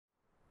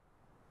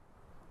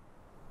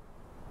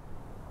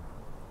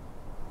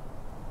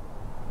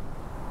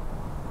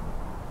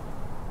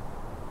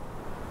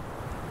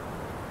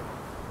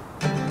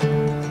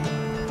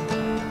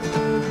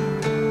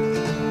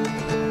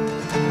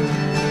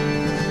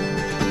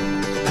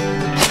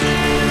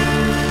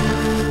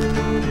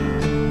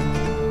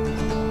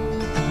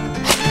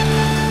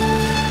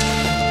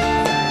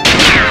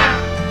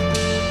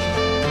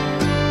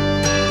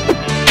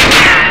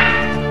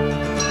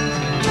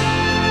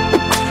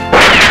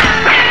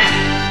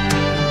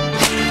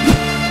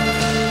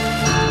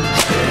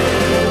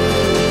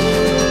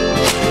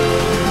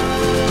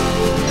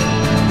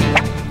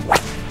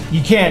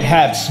can't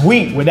have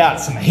sweet without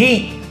some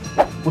heat.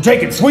 We're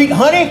taking sweet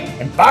honey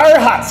and fire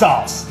hot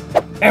sauce.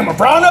 And we're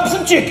frying up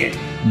some chicken,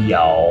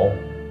 y'all.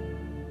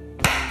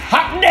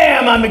 Hot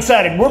damn, I'm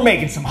excited. We're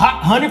making some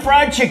hot honey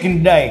fried chicken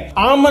today.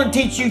 I'm gonna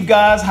teach you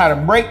guys how to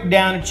break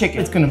down a chicken.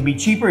 It's gonna be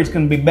cheaper, it's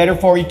gonna be better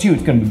for you too.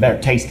 It's gonna be better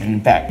tasting,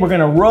 in fact. We're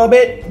gonna rub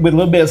it with a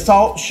little bit of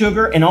salt,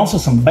 sugar, and also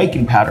some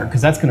baking powder,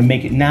 because that's gonna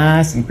make it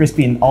nice and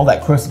crispy, and all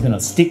that crust is gonna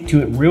stick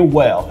to it real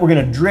well. We're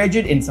gonna dredge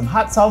it in some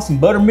hot sauce and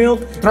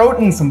buttermilk, throw it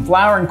in some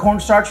flour and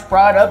cornstarch,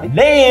 fry it up.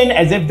 Then,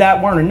 as if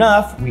that weren't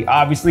enough, we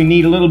obviously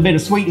need a little bit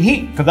of sweet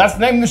heat, because that's the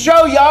name of the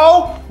show,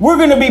 y'all. We're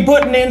gonna be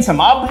putting in some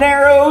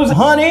habaneros,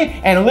 honey,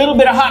 and a little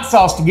bit of hot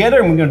sauce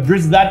together, and we're gonna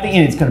drizzle that at the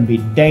end. It's gonna be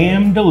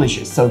damn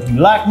delicious. So if you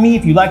like me,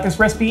 if you like this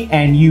recipe,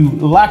 and you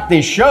like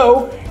this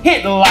show,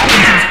 hit like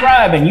and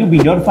subscribe, and you'll be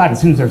notified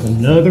as soon as there's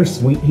another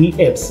Sweet Heat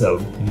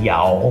episode,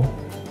 y'all.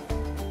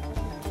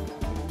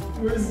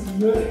 Where's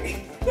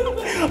Rick?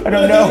 I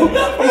don't know.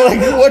 I'm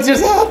like, what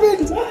just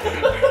happened?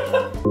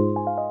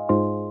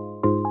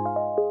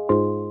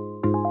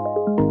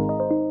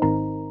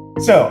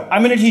 So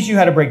I'm gonna teach you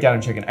how to break down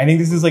a chicken. I think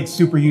this is like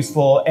super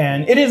useful,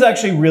 and it is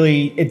actually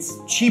really, it's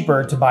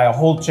cheaper to buy a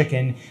whole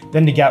chicken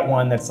than to get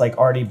one that's like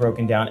already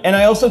broken down. And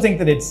I also think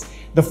that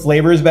the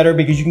flavor is better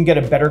because you can get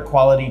a better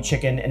quality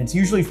chicken, and it's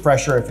usually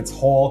fresher if it's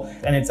whole,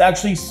 and it's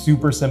actually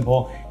super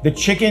simple. The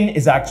chicken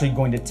is actually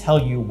going to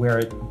tell you where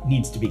it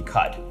needs to be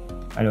cut.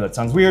 I know that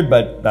sounds weird,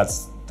 but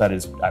that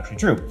is actually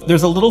true.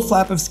 There's a little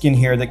flap of skin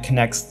here that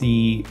connects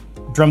the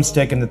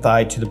drumstick and the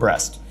thigh to the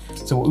breast.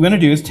 So what we're gonna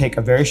do is take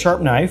a very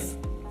sharp knife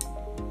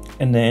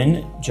and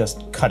then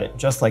just cut it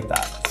just like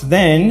that. So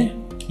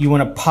then you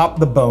wanna pop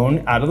the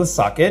bone out of the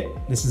socket.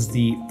 This is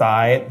the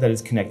thigh that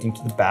is connecting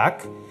to the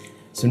back.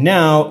 So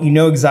now you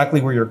know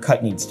exactly where your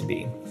cut needs to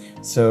be.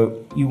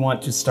 So you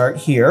want to start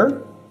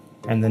here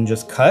and then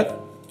just cut.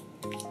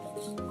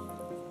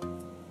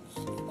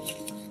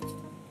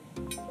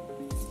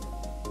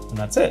 And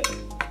that's it.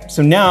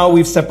 So now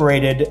we've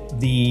separated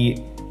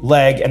the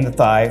leg and the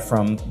thigh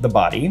from the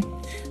body.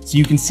 So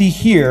you can see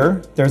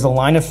here, there's a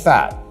line of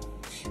fat.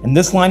 And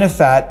this line of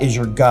fat is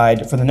your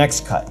guide for the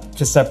next cut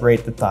to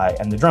separate the thigh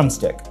and the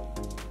drumstick.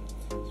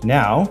 So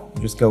now,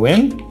 you just go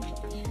in,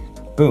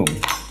 boom.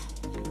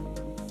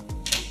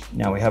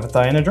 Now we have a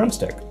thigh and a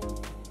drumstick.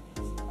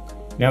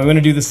 Now we're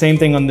gonna do the same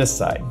thing on this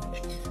side.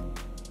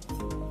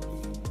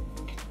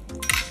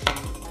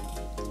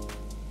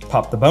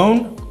 Pop the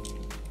bone.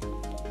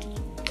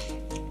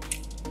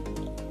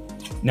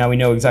 Now we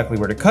know exactly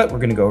where to cut. We're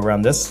gonna go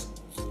around this.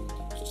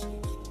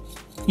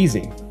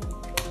 Easy.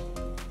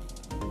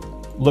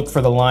 Look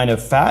for the line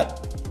of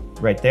fat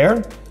right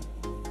there.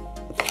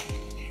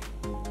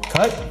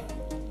 Cut,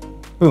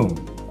 boom.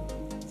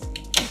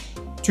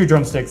 2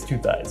 drumsticks, 2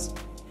 thighs.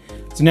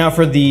 So now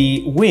for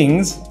the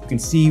wings, you can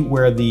see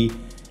where the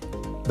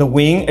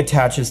wing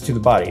attaches to the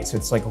body. So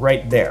it's like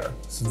right there.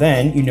 So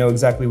then you know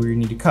exactly where you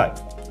need to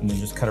cut. And then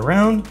just cut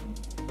around,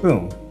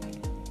 boom,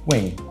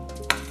 wing.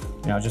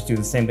 Now just do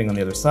the same thing on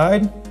the other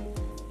side.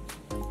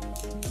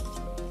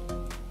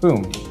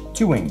 Boom,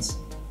 2 wings.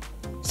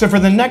 So for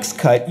the next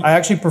cut, I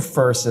actually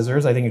prefer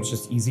scissors. I think it's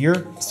just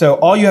easier. So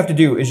all you have to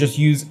do is just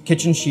use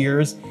kitchen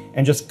shears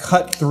and just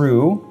cut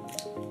through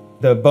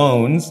the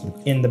bones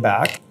in the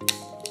back.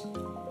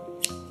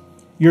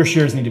 Your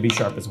shears need to be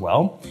sharp as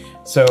well.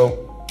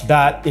 So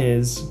that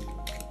is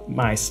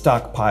my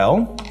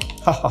stockpile.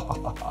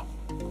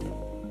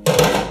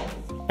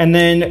 And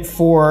then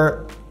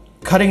for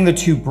cutting the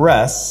 2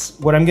 breasts,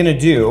 what I'm gonna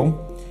do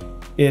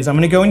is I'm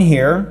gonna go in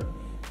here,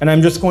 and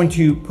I'm just going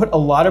to put a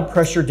lot of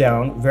pressure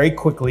down very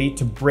quickly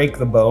to break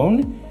the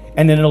bone,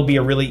 and then it'll be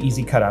a really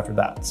easy cut after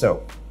that.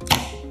 So,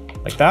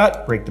 like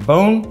that, break the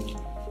bone,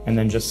 and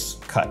then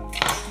just cut.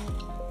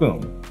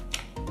 Boom,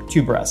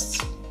 2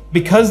 breasts.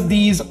 Because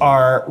these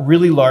are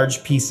really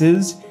large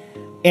pieces,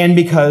 and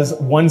because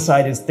one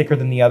side is thicker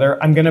than the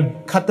other, I'm gonna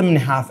cut them in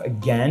half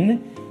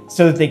again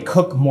so that they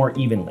cook more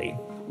evenly.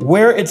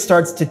 Where it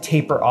starts to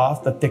taper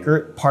off, the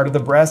thicker part of the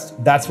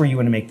breast, that's where you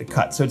wanna make the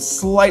cut. So it's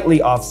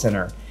slightly off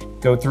center.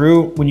 Go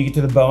through, when you get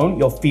to the bone,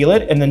 you'll feel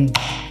it, and then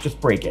just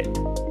break it.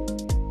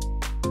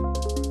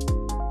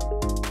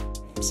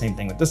 Same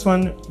thing with this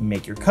one,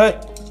 make your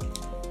cut,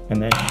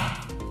 and then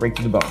break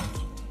through the bone.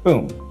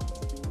 Boom.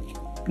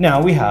 Now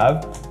we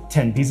have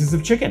 10 pieces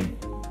of chicken.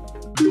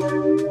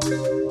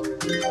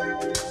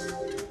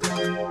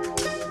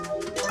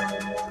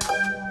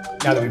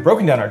 Now that we've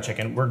broken down our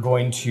chicken, we're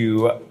going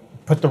to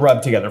put the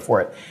rub together for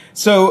it.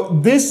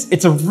 So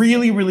it's a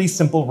really, really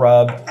simple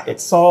rub.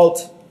 It's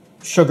salt,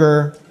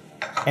 sugar,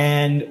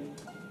 and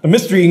the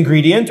mystery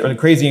ingredient, or the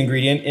crazy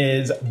ingredient,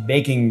 is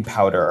baking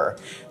powder.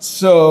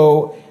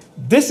 So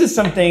this is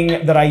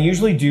something that I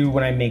usually do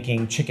when I'm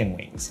making chicken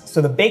wings. So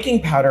the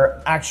baking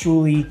powder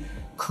actually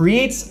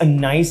creates a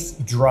nice,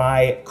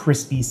 dry,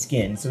 crispy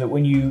skin so that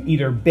when you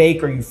either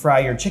bake or you fry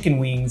your chicken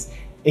wings,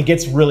 it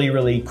gets really,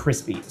 really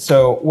crispy.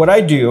 So what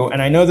I do,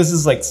 and I know this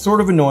is like sort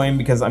of annoying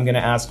because I'm gonna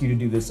ask you to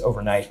do this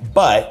overnight,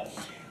 but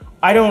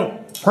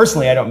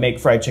Personally, I don't make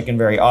fried chicken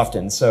very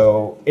often.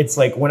 So it's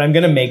like when I'm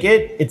gonna make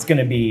it, it's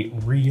gonna be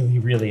really,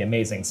 really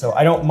amazing. So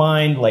I don't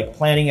mind like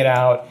planning it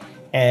out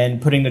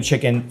and putting the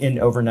chicken in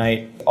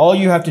overnight. All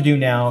you have to do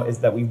now is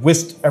that we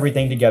whisked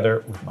everything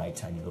together with my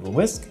tiny little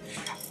whisk,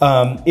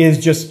 is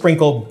just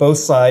sprinkle both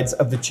sides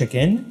of the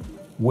chicken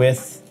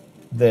with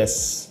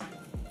this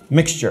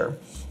mixture.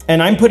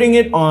 And I'm putting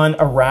it on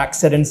a rack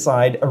set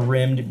inside a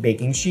rimmed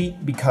baking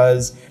sheet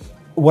because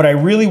what I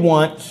really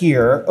want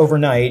here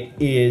overnight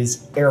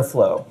is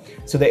airflow.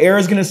 So the air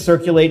is gonna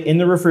circulate in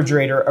the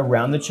refrigerator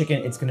around the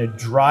chicken. It's gonna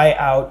dry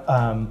out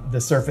the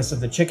surface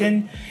of the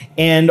chicken,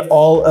 and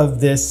all of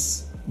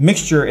this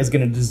mixture is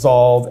gonna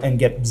dissolve and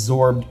get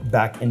absorbed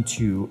back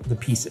into the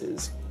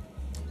pieces.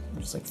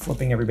 I'm just like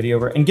flipping everybody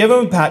over and give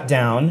them a pat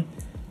down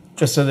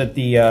just so that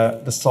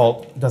the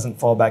salt doesn't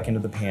fall back into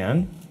the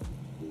pan.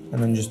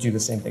 And then just do the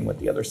same thing with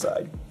the other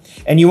side.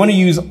 And you wanna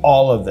use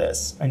all of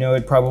this. I know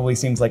it probably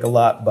seems like a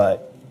lot,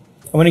 but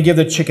I wanna give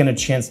the chicken a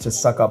chance to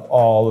suck up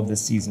all of the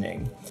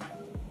seasoning.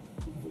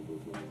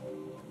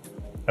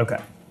 Okay.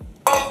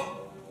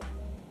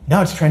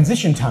 Now it's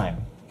transition time.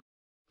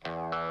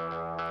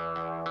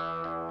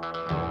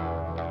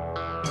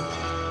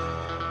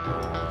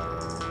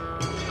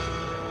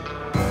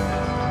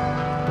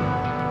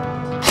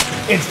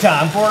 It's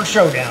time for a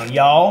showdown,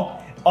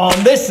 y'all. On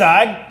this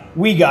side,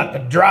 we got the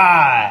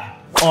dry.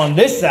 On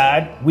this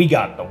side, we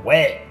got the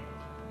wet.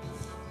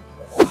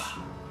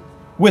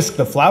 Whisk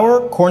the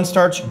flour,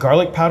 cornstarch,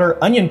 garlic powder,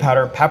 onion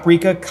powder,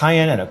 paprika,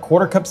 cayenne, and a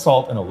 1/4 cup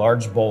salt in a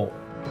large bowl.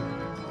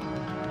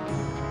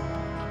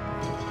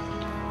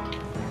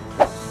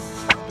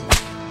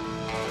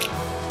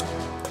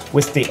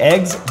 Whisk the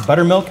eggs,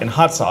 buttermilk, and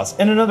hot sauce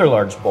in another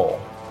large bowl.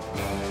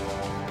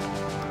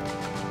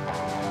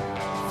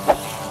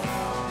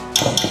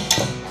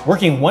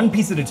 Working one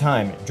piece at a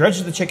time, dredge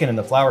the chicken in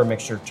the flour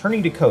mixture,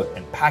 turning to coat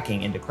and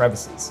packing into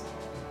crevices.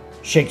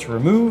 Shake to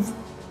remove,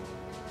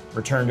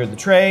 return to the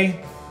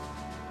tray,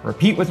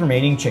 repeat with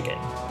remaining chicken.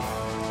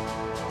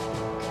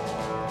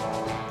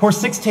 Pour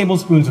 6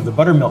 tablespoons of the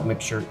buttermilk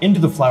mixture into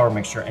the flour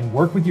mixture and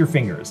work with your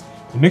fingers.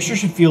 The mixture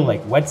should feel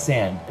like wet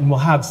sand and will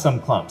have some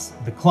clumps.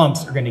 The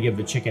clumps are going to give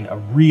the chicken a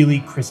really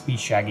crispy,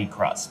 shaggy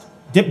crust.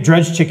 Dip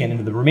dredged chicken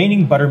into the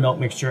remaining buttermilk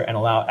mixture and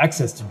allow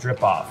excess to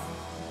drip off.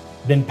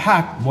 Then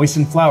pack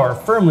moistened flour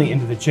firmly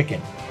into the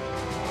chicken.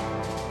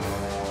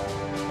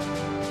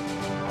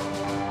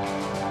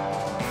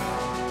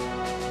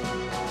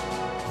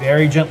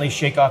 Very gently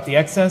shake off the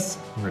excess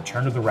and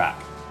return to the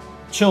rack.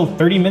 Chill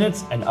 30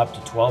 minutes and up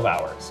to 12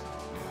 hours.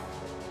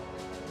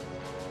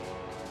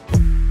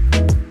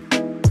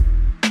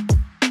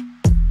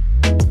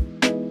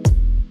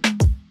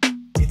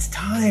 It's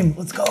time,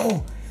 let's go.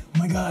 Oh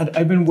my God,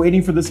 I've been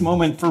waiting for this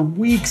moment for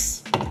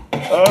weeks.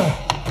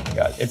 Oh my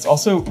God, it's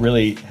also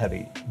really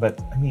heavy, but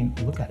I mean,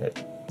 look at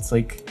it. It's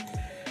like,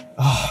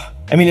 oh,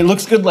 I mean, it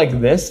looks good like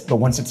this, but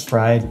once it's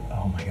fried,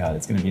 oh my God,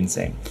 it's gonna be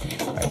insane.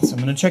 All right, so I'm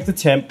gonna check the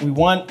temp. We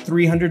want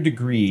 300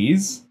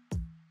 degrees.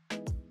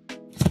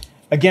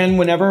 Again,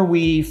 whenever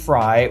we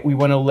fry, we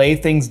wanna lay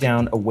things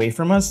down away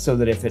from us so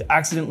that if it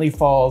accidentally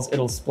falls,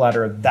 it'll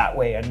splatter that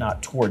way and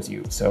not towards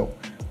you. So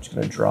I'm just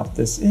gonna drop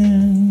this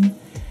in.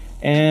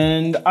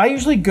 And I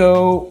usually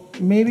go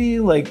maybe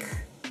like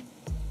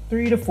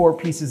 3 to 4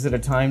 pieces at a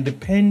time,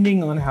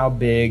 depending on how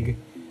big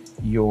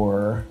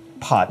your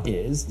pot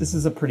is. This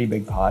is a pretty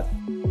big pot.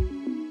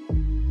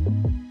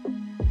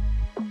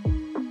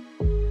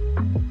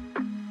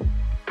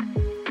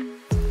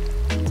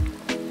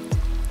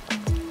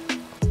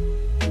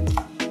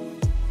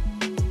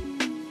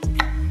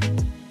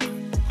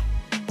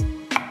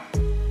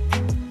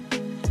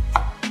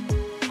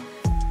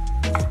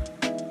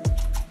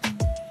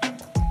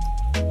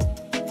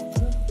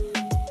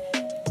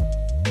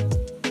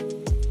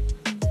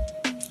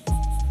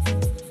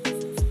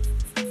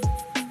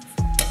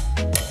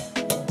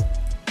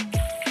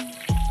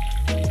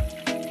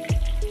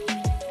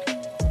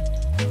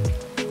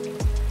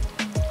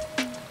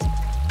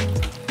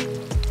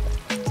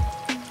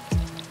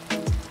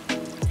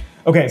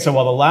 Okay, so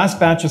while the last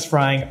batch is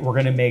frying, we're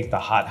gonna make the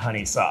hot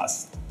honey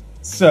sauce.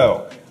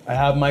 So I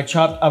have my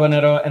chopped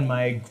habanero and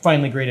my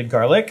finely grated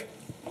garlic.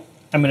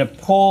 I'm gonna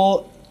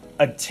pull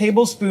a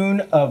tablespoon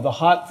of the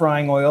hot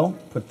frying oil,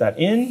 put that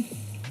in,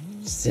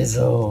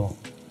 sizzle,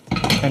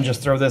 and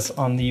just throw this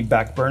on the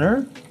back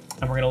burner.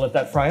 And we're gonna let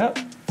that fry up.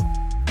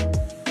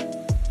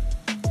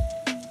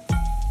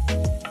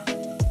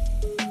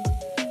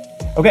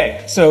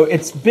 Okay, so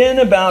it's been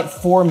about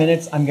 4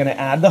 minutes. I'm gonna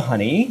add the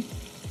honey.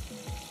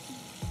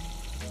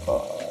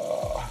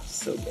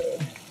 So good.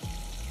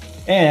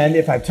 And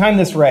if I've timed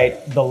this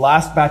right, the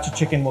last batch of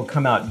chicken will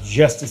come out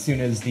just as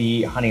soon as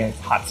the honey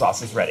hot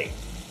sauce is ready.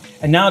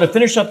 And now to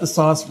finish up the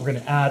sauce, we're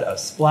gonna add a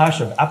splash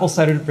of apple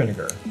cider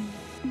vinegar.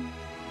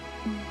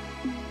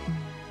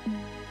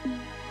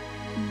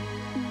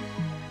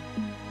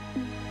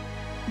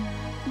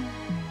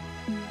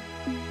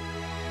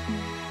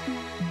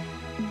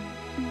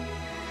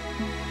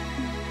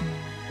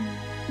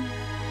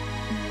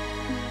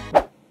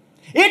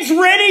 It's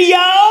ready,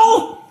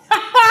 y'all!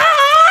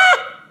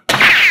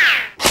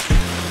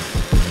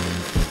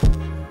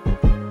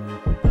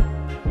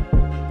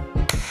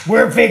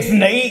 We're fixing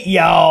to eat,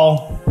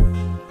 y'all.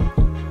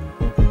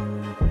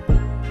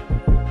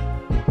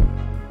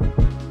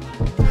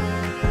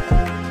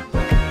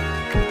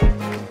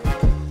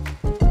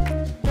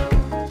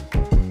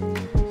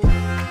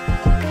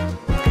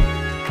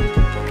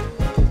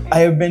 I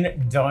have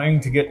been dying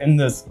to get in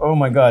this. Oh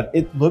my God,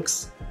 it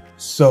looks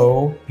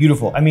so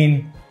beautiful. I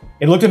mean,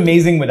 it looked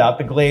amazing without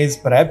the glaze,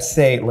 but I have to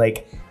say,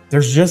 like,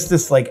 there's just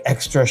this like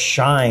extra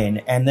shine.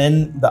 And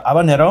then the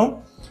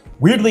habanero,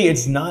 weirdly,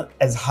 it's not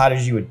as hot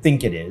as you would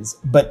think it is,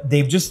 but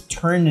they've just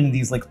turned into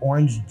these like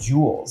orange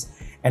jewels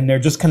and they're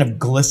just kind of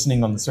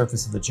glistening on the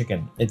surface of the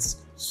chicken.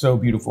 It's so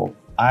beautiful.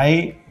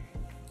 I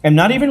am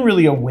not even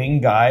really a wing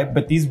guy,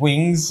 but these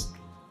wings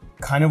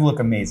kind of look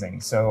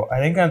amazing. So I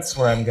think that's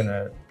where I'm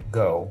gonna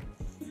go.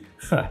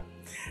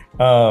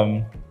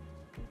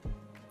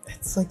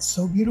 It's like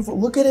so beautiful.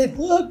 Look at it,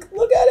 look at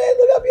it,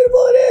 look how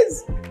beautiful it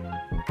is.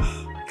 Oh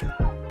my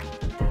God.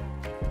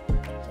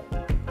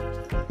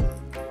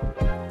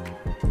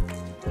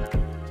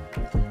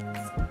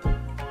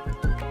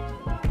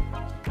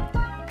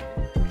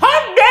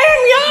 Hot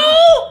damn,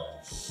 y'all!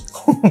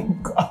 Oh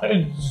God,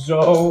 it's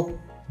so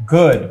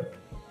good.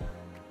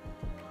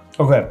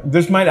 Okay,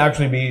 this might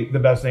actually be the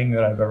best thing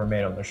that I've ever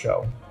made on the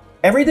show.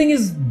 Everything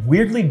is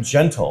weirdly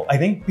gentle. I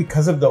think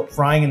because of the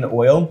frying in the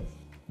oil,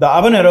 the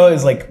habanero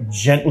is like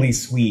gently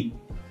sweet.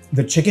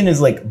 The chicken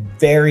is like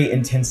very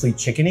intensely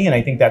chickeny, and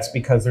I think that's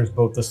because there's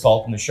both the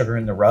salt and the sugar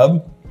in the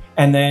rub.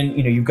 And then,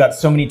 you know, you've got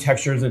so many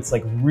textures. It's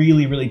like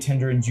really, really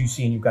tender and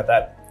juicy, and you've got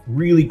that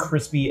really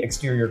crispy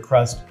exterior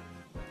crust.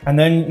 And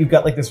then you've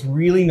got like this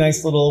really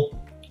nice little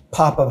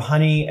pop of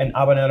honey and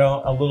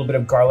habanero, a little bit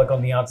of garlic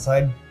on the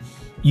outside.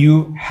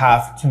 You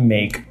have to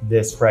make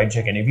this fried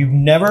chicken. If you've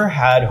never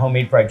had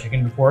homemade fried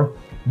chicken before,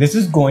 this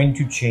is going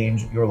to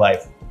change your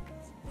life.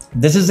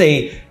 This is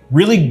a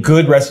really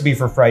good recipe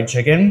for fried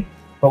chicken,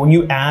 but when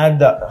you add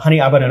the honey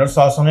habanero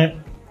sauce on it,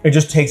 it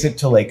just takes it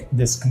to like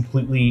this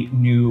completely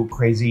new,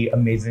 crazy,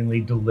 amazingly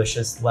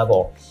delicious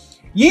level.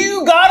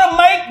 You gotta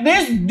make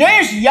this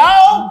dish,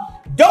 y'all!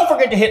 Don't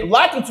forget to hit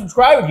like and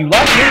subscribe if you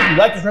like me, if you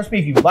like this recipe,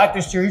 if you like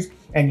this series,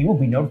 and you will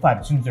be notified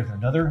as soon as there's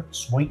another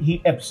Sweet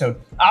Heat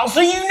episode. I'll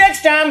see you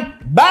next time.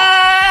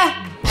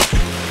 Bye!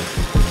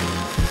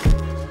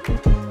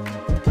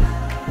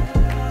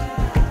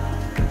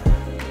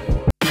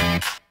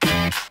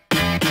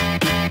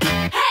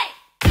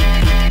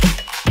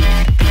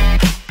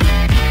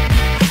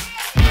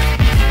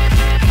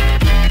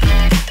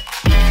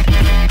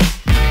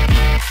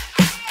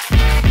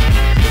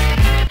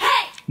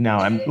 Now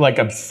I'm like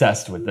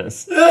obsessed with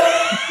this.